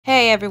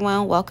Hey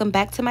everyone, welcome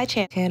back to my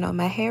channel.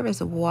 My hair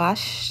is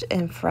washed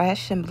and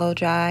fresh and blow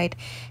dried.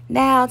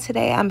 Now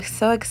today I'm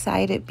so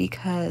excited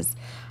because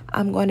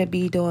I'm going to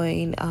be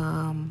doing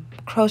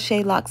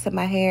crochet locks in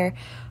my hair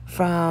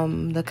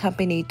from the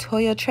company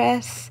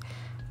Toyotress.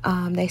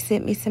 They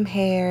sent me some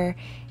hair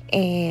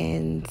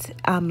and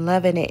I'm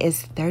loving it.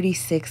 It's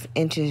 36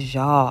 inches,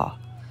 y'all.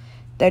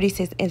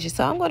 36 inches.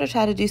 So I'm going to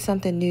try to do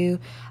something new.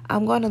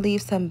 I'm going to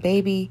leave some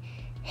baby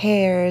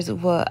hairs,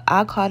 what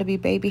I call to be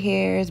baby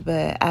hairs,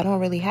 but I don't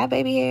really have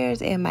baby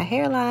hairs, and my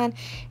hairline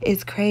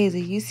is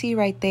crazy. You see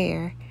right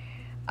there,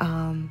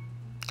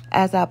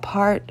 as I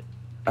part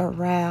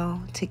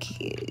around to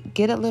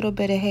get a little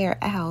bit of hair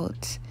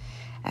out,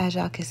 as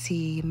y'all can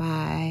see,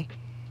 my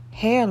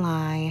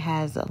hairline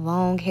has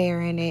long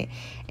hair in it,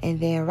 and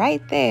then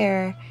right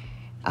there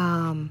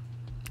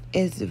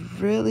is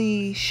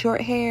really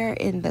short hair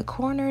in the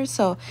corners,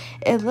 so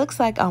it looks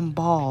like I'm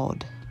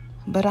bald.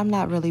 But I'm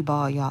not really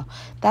bald, y'all.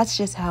 That's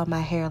just how my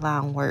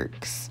hairline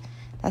works.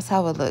 That's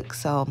how it looks.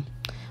 So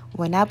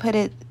when I put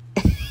it,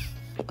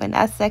 when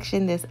I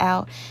section this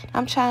out,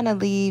 I'm trying to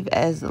leave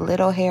as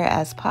little hair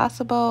as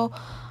possible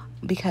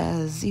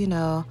because, you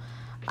know,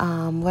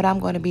 what I'm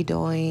going to be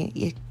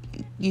doing,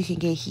 you can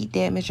get heat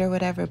damage or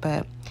whatever,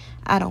 but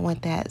I don't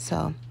want that.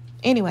 So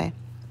anyway,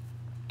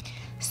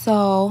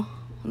 so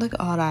look at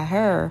all that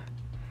hair.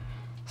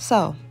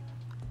 So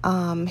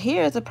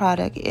here's a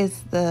product. It's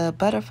the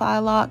butterfly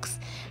locks.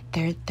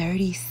 They're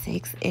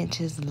 36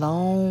 inches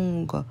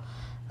long.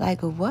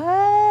 Like,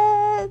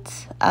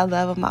 what? I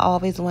love them. I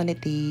always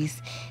wanted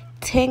these.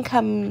 10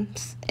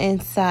 comes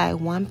inside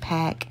one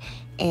pack,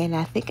 and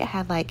I think I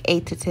had like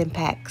 8 to 10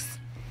 packs.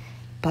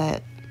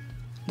 But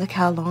look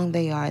how long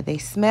they are. They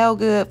smell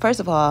good.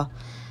 First of all,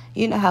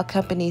 you know how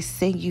companies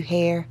send you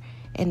hair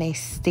and they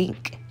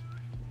stink?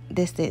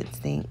 This didn't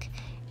stink.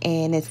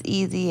 And it's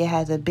easy. It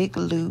has a big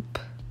loop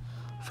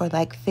for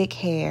like thick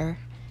hair,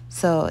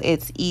 so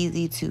it's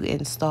easy to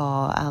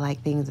install. I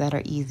like things that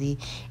are easy,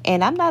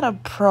 and I'm not a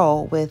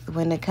pro with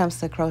when it comes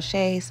to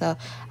crochet, so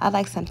I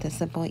like something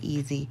simple and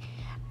easy.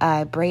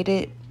 I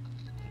braided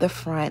the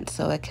front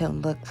so it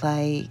can look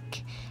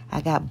like I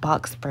got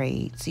box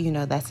braids. You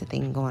know, that's the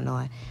thing going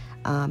on.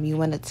 You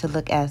want it to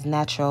look as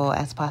natural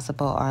as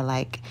possible, or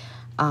like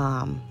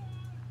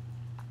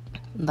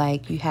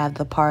you have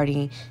the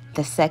parting,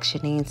 the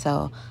sectioning.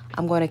 So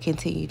I'm going to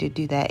continue to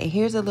do that. And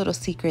here's a little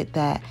secret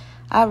that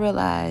I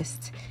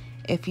realized.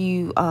 If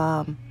you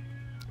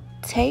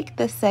take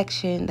the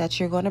section that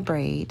you're going to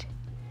braid,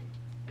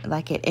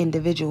 like an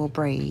individual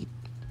braid,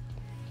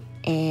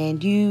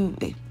 and you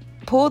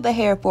pull the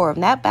hair forward,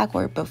 not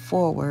backward but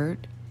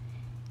forward,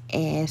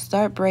 and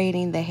start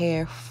braiding the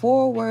hair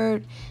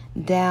forward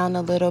down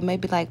a little,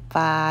 maybe like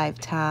 5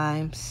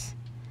 times,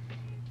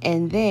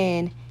 and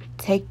then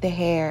take the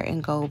hair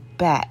and go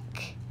back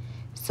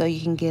so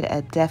you can get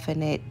a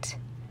definite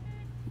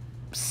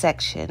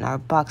section or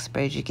box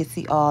braid. You can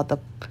see all the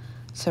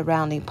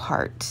surrounding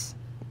parts.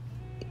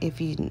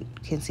 If you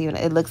can see it,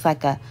 it looks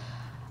like a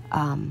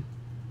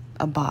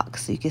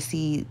box. You can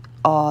see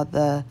all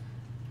the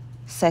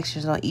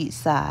sections on each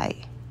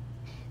side.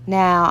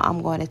 Now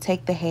I'm going to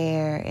take the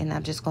hair and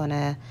I'm just going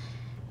to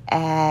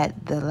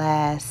add the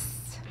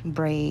last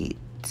braid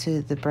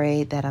to the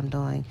braid that I'm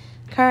doing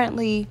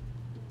currently.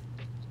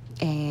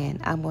 And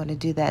I'm going to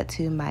do that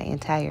to my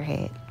entire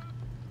head.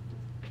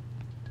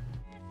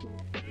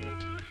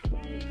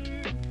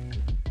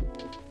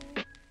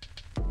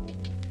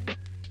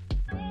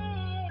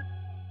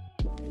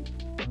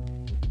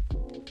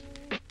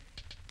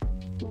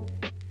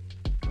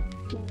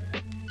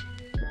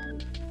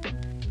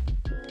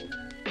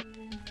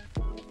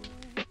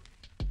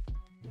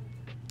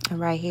 And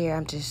right here,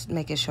 I'm just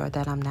making sure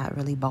that I'm not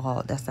really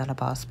bald. That's not a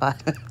bald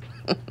spot.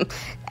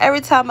 Every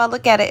time I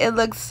look at it, it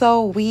looks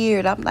so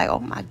weird. I'm like, oh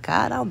my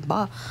God, I'm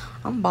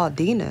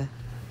baldina.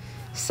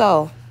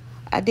 So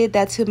I did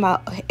that to my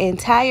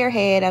entire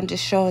head. I'm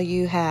just showing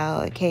you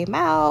how it came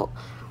out.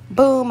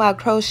 Boom, I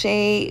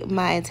crocheted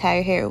my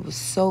entire hair. It was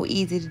so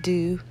easy to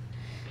do.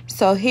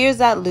 So here's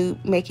that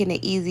loop, making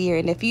it easier.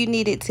 And if you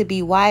need it to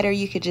be wider,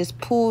 you could just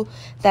pull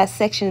that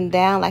section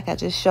down like I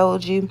just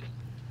showed you,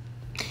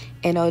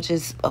 and it'll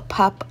just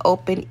pop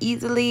open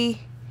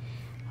easily.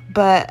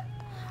 But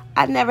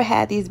I never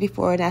had these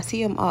before, and I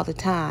see them all the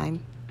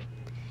time,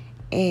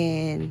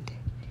 and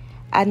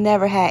I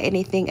never had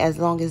anything as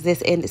long as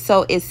this. And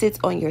so it sits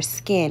on your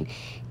skin,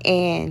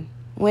 and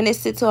when it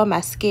sits on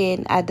my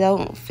skin, I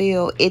don't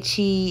feel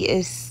itchy.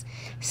 It's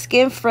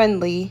skin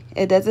friendly.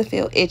 It doesn't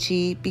feel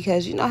itchy,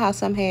 because you know how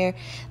some hair,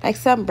 like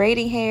some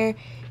braiding hair,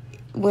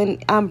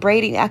 when I'm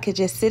braiding, I could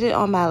just sit it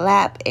on my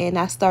lap and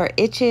I start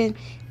itching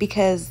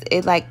because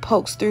it like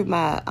pokes through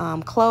my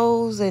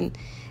clothes and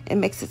it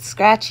makes it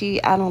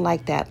scratchy. I don't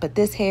like that, but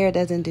this hair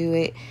doesn't do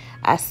it.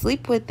 I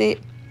sleep with it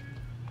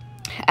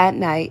at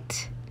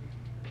night.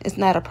 It's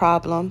not a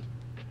problem,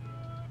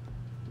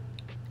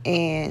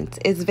 and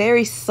it's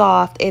very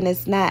soft and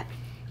it's not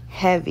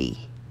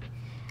heavy.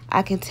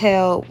 I can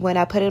tell when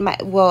I put it in my,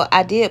 well,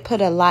 I did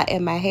put a lot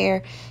in my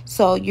hair,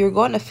 so you're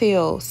going to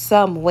feel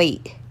some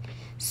weight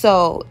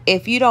So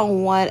if you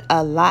don't want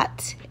a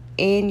lot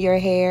in your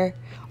hair,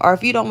 or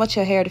if you don't want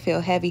your hair to feel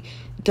heavy,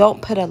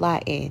 don't put a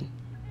lot in.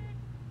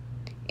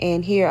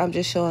 And here I'm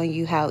just showing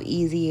you how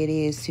easy it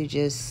is to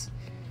just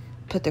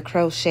put the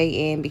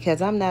crochet in, because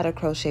I'm not a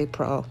crochet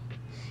pro.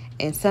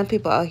 And some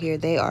people out here,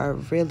 they are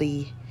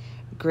really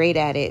great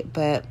at it,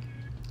 but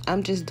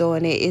I'm just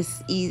doing it.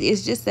 It's easy.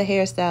 It's just a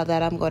hairstyle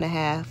that I'm going to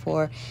have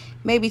for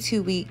maybe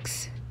 2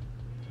 weeks.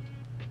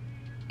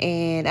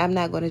 And I'm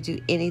not going to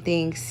do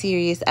anything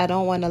serious. I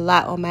don't want a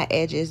lot on my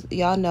edges.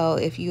 Y'all know,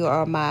 if you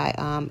are my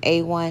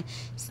A1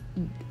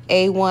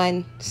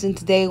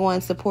 since day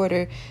one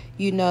supporter,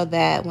 you know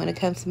that when it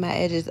comes to my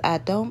edges, I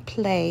don't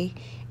play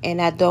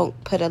and I don't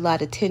put a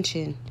lot of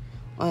tension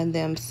on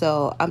them.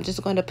 So I'm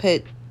just going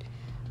to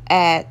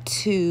add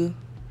 2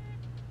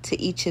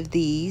 to each of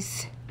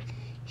these.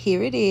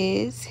 Here it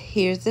is.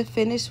 Here's the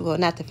finished, well,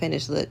 not the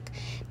finished look.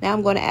 Now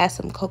I'm going to add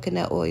some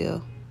coconut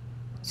oil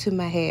to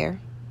my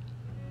hair,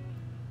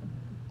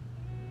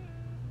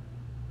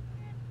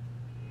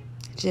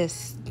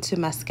 just to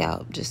my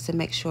scalp, just to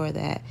make sure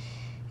that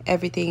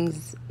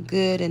everything's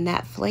good and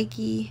not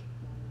flaky.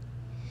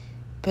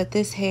 But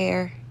this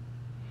hair,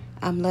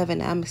 I'm loving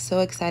it. I'm so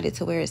excited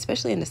to wear it,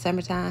 especially in the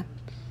summertime.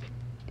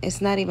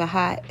 It's not even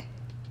hot.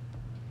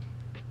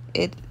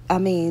 I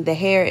mean, the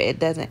hair, it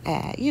doesn't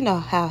add. You know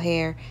how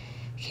hair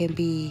can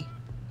be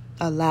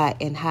a lot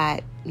and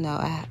hot. No,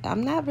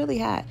 I'm not really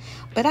hot,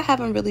 but I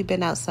haven't really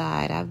been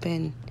outside. I've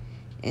been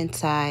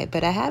inside,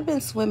 but I have been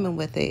swimming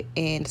with it,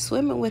 and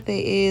swimming with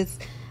it is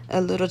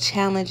a little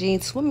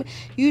challenging.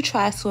 You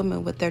try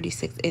swimming with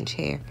 36-inch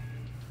hair.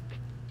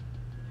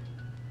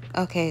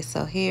 Okay,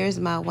 so here's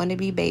my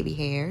wannabe baby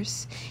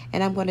hairs,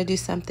 and I'm going to do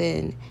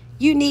something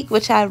unique,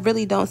 which I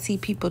really don't see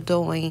people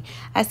doing.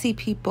 I see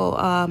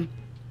people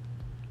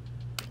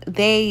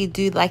they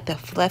do like the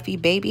fluffy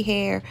baby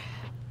hair,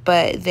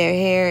 but their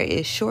hair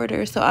is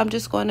shorter. So I'm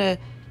just going to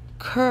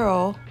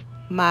curl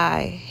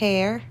my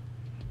hair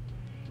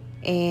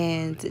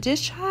and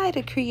just try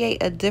to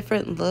create a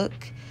different look,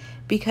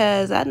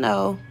 because I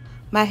know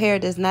my hair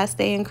does not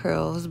stay in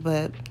curls,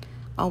 but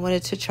I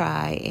wanted to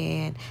try,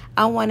 and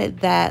I wanted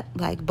that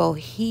like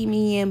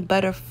bohemian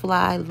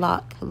butterfly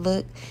lock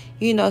look,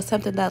 you know,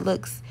 something that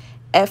looks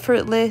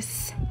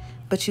effortless,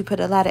 but you put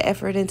a lot of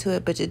effort into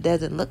it, but it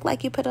doesn't look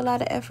like you put a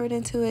lot of effort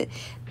into it.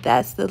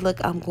 That's the look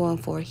I'm going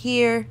for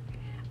here.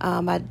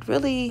 I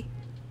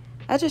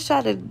just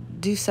try to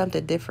do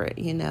something different,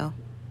 you know.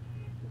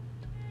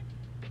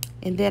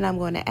 And then I'm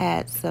going to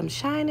add some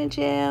Shine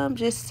Gem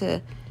just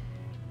to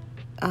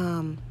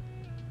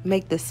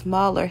make the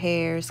smaller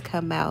hairs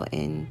come out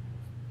and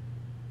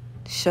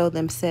show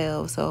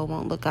themselves, so it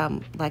won't look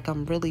like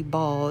I'm really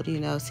bald, you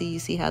know. You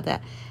see how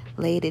that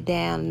laid it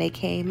down, and they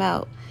came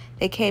out.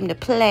 They came to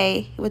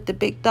play with the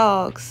big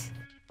dogs.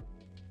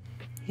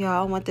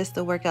 Y'all, I want this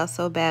to work out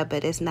so bad,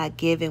 but it's not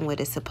giving what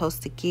it's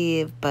supposed to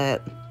give.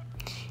 But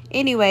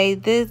anyway,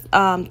 this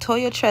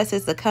Toyotress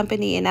is the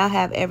company, and I'll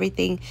have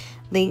everything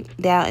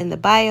linked down in the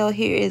bio.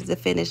 Here is the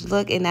finished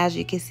look, and as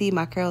you can see,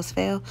 my curls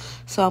fell,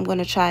 so I'm going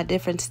to try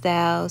different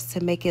styles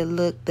to make it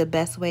look the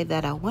best way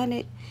that I want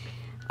it.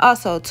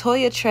 Also,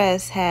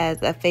 Toyotress has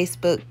a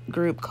Facebook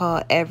group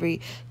called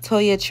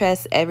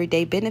Toyotress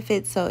Everyday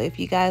Benefits, so if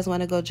you guys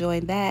want to go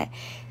join that,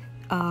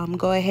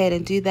 go ahead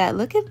and do that.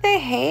 Look at the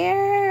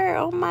hair.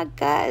 Oh my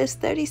God, it's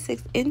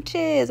 36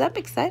 inches. I'm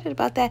excited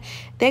about that.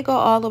 They go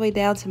all the way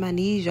down to my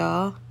knees,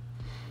 y'all.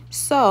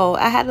 So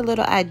I had a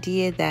little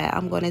idea that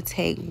I'm going to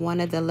take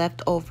one of the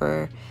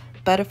leftover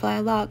butterfly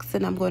locks,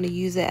 and I'm going to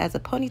use it as a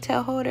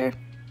ponytail holder.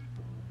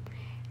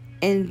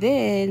 And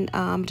then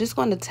I'm just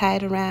going to tie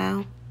it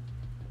around,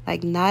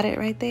 like knot it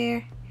right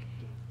there.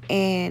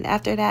 And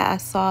after that, I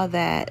saw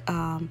that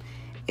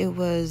it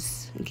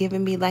was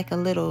giving me like a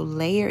little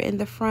layer in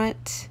the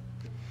front.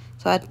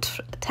 So I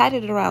tied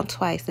it around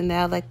twice, and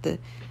now like the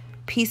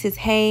pieces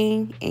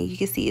hang, and you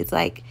can see it's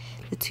like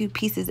the 2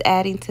 pieces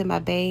adding to my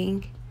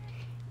bang.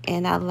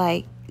 And I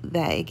like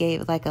that it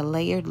gave like a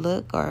layered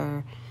look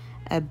or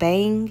a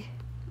bang.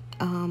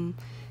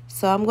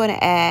 So I'm going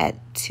to add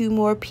 2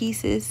 more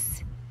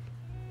pieces,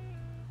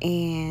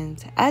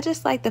 and I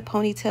just like the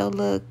ponytail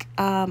look.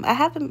 I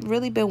haven't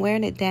really been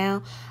wearing it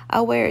down.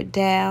 I wear it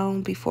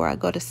down before I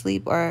go to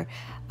sleep, or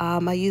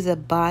I use a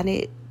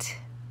bonnet,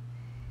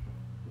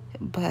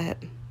 but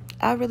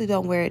I really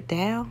don't wear it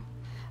down.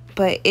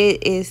 But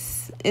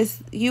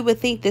you would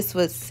think this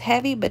was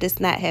heavy, but it's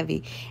not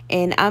heavy.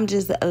 And I'm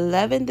just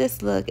loving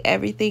this look.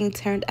 Everything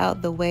turned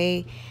out the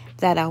way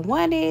that I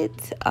wanted.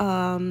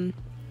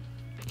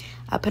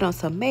 I put on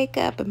some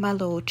makeup and my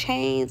little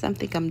chains. I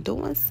think I'm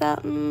doing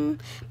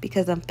something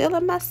because I'm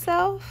feeling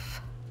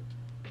myself.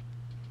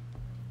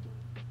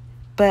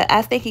 But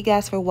I thank you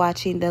guys for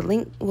watching. The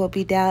link will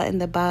be down in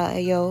the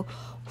bio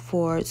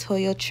for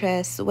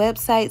Toyotress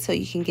website, so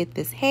you can get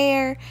this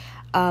hair.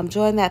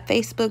 Join that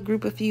Facebook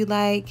group if you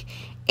like.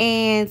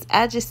 And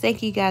I just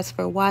thank you guys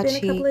for watching. It's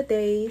been a couple of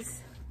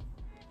days,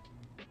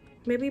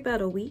 maybe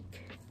about a week,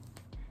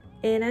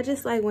 and I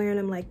just like wearing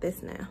them like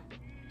this now.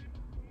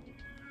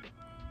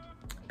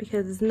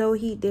 because there's no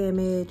heat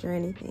damage or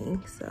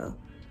anything. So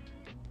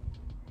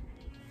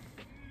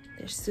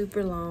they're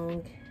super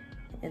long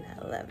and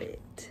I love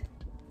it.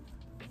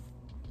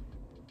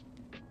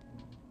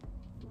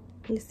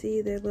 You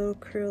see they're little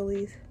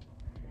curlies,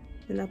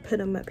 and I put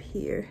them up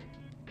here.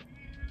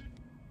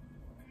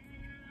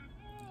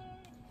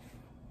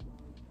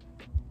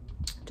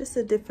 Just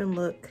a different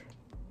look.